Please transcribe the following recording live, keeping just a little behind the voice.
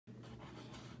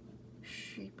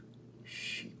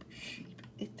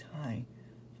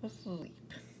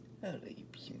sleep. Hello, you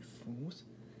beautifuls.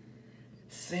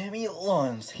 Sammy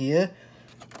Lawrence here.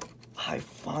 I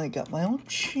finally got my own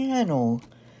channel.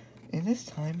 And this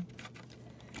time,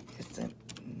 it's a...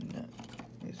 No.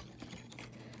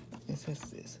 It says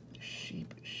this.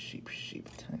 Sheep,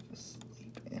 time for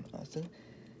sleep. And also,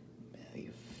 Merry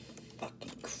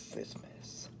fucking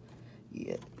Christmas.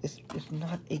 Yeah, it's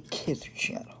not a kids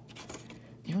channel.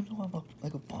 Even though I'm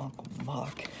like a bonk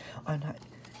mock, I'm not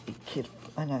a kid.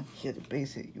 I'm not here to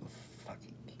babysit you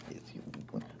fucking kids, you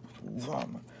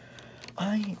rum.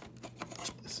 I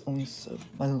only serve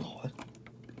my Lord,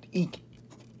 Eek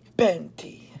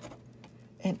Benty.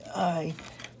 And I,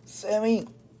 Sammy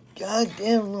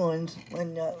goddamn Lawrence, will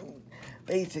not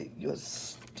babysit your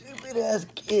stupid ass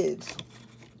kids.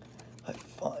 I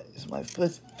thought it's my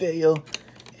first video,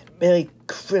 and Merry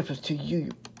Christmas to you,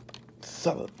 you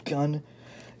son of a gun.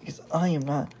 Because I am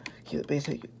not here to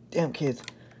babysit you damn kids.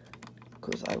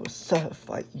 Because I will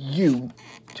sacrifice you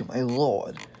to my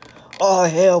Lord. All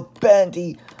hail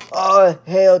Bandy! All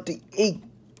hail the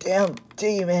damn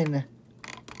demon!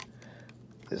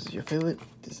 This is your favorite.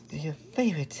 This is your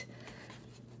favorite.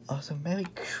 Also, Merry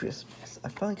Christmas. I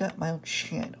finally got my own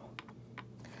channel.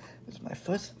 This is my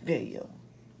first video.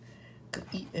 I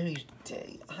eat every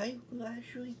day. I will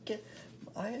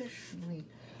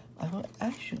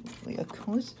actually, of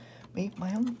course, make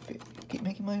my own, keep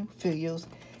making my own videos,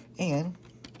 and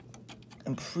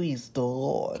please the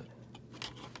Lord,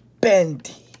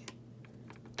 Bendy.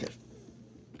 Cause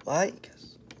why?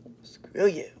 Cause screw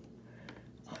you.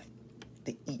 I'm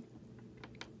the eat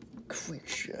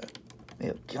creature made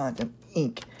of goddamn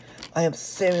ink. I am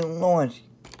Sammy Lawrence.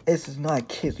 This is not a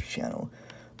kids channel.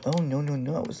 Oh no,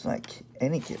 it's not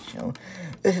any kids channel.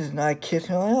 This is not a kids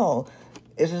channel at all.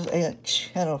 This is a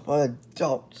channel for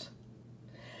adults.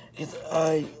 Because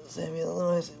I, Sammy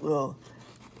Lawrence, will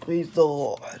please the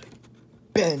Lord,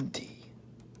 Bendy.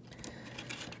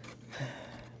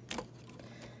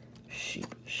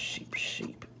 Sheep,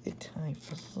 it's time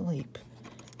for sleep.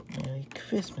 Merry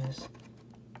Christmas,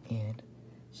 and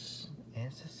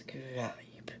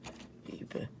subscribe,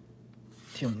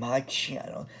 to my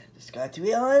channel. Subscribe to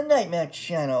the Nightmare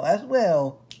channel as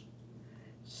well.